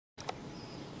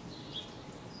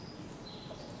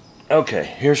Okay,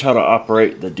 here's how to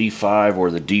operate the D5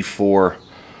 or the D4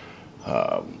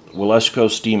 Wilesco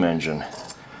steam engine.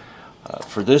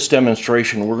 For this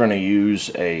demonstration, we're going to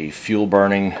use a fuel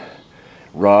burning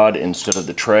rod instead of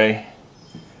the tray.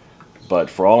 But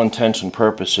for all intents and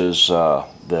purposes,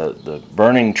 the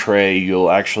burning tray,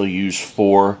 you'll actually use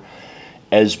 4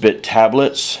 Esbit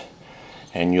tablets,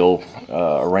 and you'll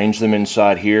arrange them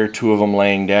inside here, 2 of them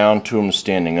laying down, 2 of them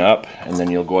standing up, and then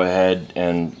you'll go ahead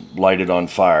and light it on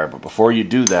fire. But before you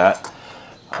do that,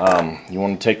 you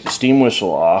want to take the steam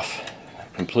whistle off,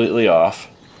 completely off,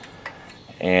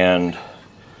 and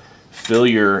fill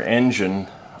your engine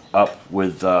up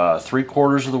with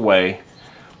 3/4 of the way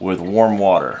with warm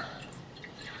water.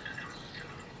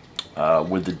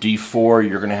 With the D4,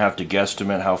 you're going to have to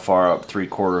guesstimate how far up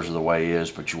 3/4 of the way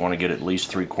is, but you want to get at least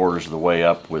 3/4 of the way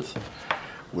up with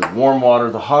warm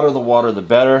water. The hotter the water, the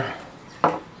better,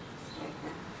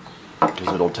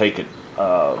 because it'll take it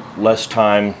less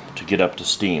time to get up to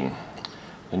steam.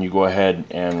 Then you go ahead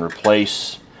and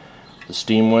replace the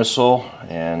steam whistle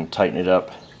and tighten it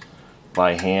up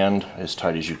by hand as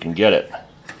tight as you can get it.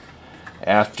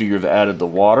 After you've added the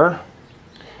water,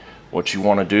 what you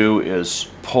want to do is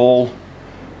pull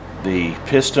the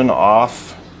piston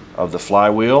off of the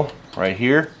flywheel right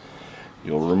here.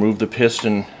 You'll remove the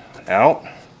piston out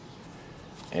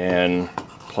and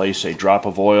place a drop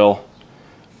of oil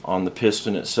on the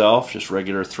piston itself, just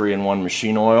regular 3-in-1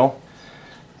 machine oil,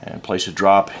 and place a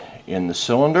drop in the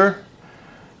cylinder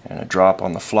and a drop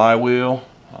on the flywheel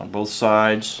on both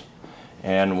sides,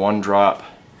 and 1 drop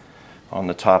on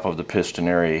the top of the piston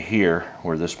area here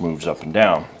where this moves up and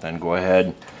down. Then go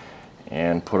ahead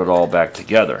and put it all back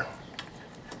together.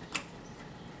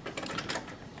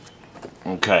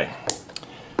 Okay.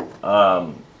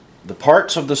 The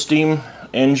parts of the steam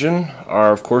engine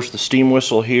are, of course, the steam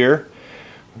whistle here,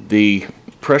 the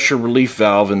pressure relief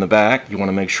valve in the back. You want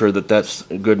to make sure that that's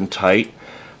good and tight.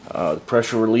 The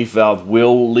pressure relief valve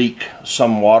will leak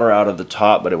some water out of the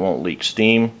top, but it won't leak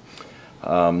steam.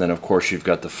 Then of course you've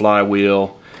got the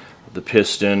flywheel, the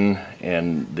piston,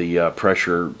 and the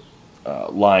pressure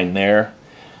line there.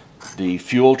 The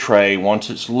fuel tray, once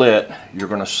it's lit, you're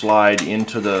going to slide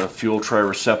into the fuel tray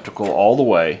receptacle all the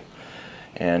way,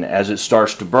 and as it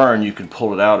starts to burn you can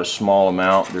pull it out a small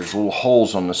amount. There's little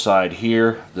holes on the side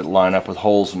here that line up with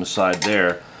holes on the side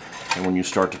there, and when you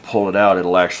start to pull it out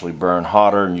it'll actually burn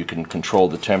hotter, and you can control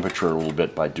the temperature a little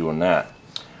bit by doing that.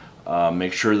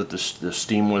 Make sure that the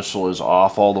steam whistle is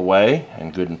off all the way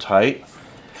and good and tight,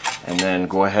 and then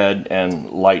go ahead and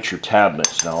light your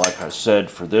tablets. Now, like I said,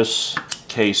 for this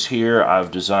case here,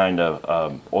 I've designed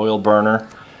a oil burner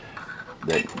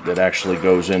that actually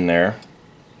goes in there,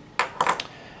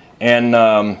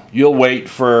 and you'll wait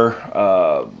for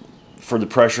the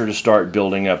pressure to start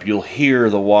building up. You'll hear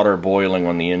the water boiling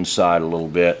on the inside a little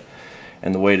bit,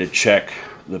 and the way to check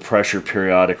the pressure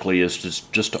periodically is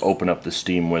just to open up the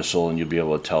steam whistle, and you'll be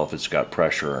able to tell if it's got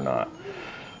pressure or not.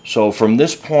 So from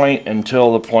this point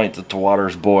until the point that the water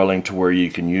is boiling to where you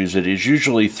can use it is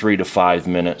usually 3 to 5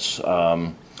 minutes.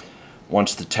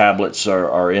 Once the tablets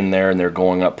are in there and they're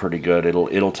going up pretty good,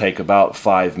 it'll take about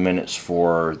 5 minutes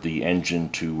for the engine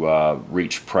to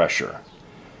reach pressure.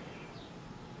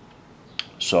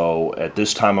 So at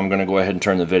this time I'm going to go ahead and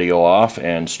turn the video off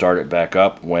and start it back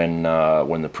up when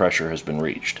the pressure has been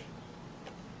reached.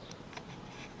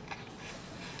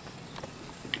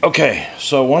 Okay,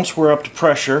 so once we're up to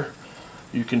pressure,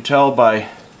 you can tell by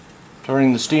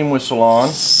turning the steam whistle on,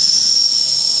 and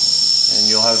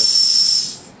you'll have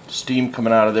steam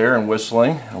coming out of there and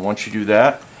whistling. And once you do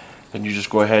that, then you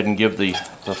just go ahead and give the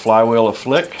flywheel a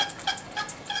flick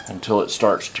until it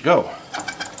starts to go.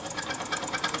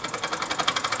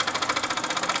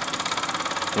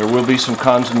 There will be some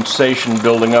condensation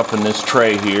building up in this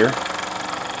tray here,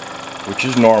 which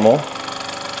is normal,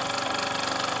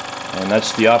 and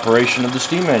that's the operation of the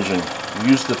steam engine.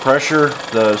 You use the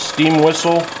steam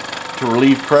whistle to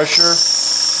relieve pressure,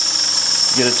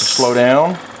 get it to slow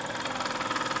down.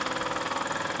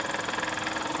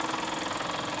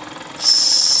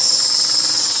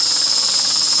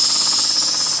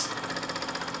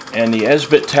 And the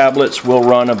Esbit tablets will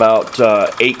run about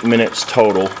 8 minutes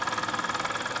total.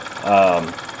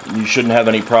 You shouldn't have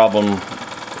any problem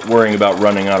worrying about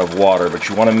running out of water, but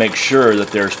you want to make sure that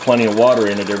there's plenty of water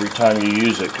in it every time you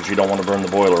use it, because you don't want to burn the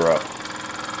boiler up.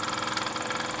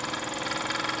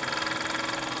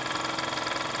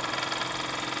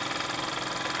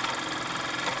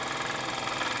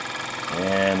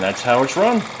 And that's how it's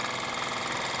run.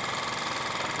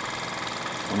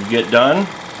 When you get done,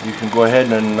 you can go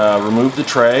ahead and remove the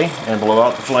tray and blow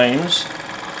out the flames.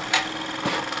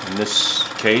 In this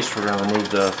case, we're going to remove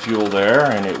the fuel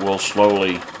there, and it will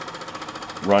slowly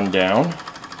run down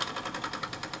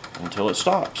until it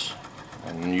stops.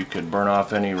 And you could burn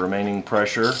off any remaining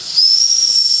pressure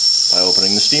by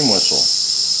opening the steam whistle.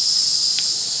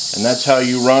 And that's how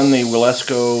you run the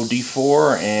Wilesco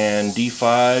D4 and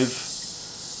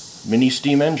D5 mini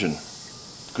steam engine.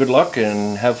 Good luck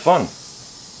and have fun.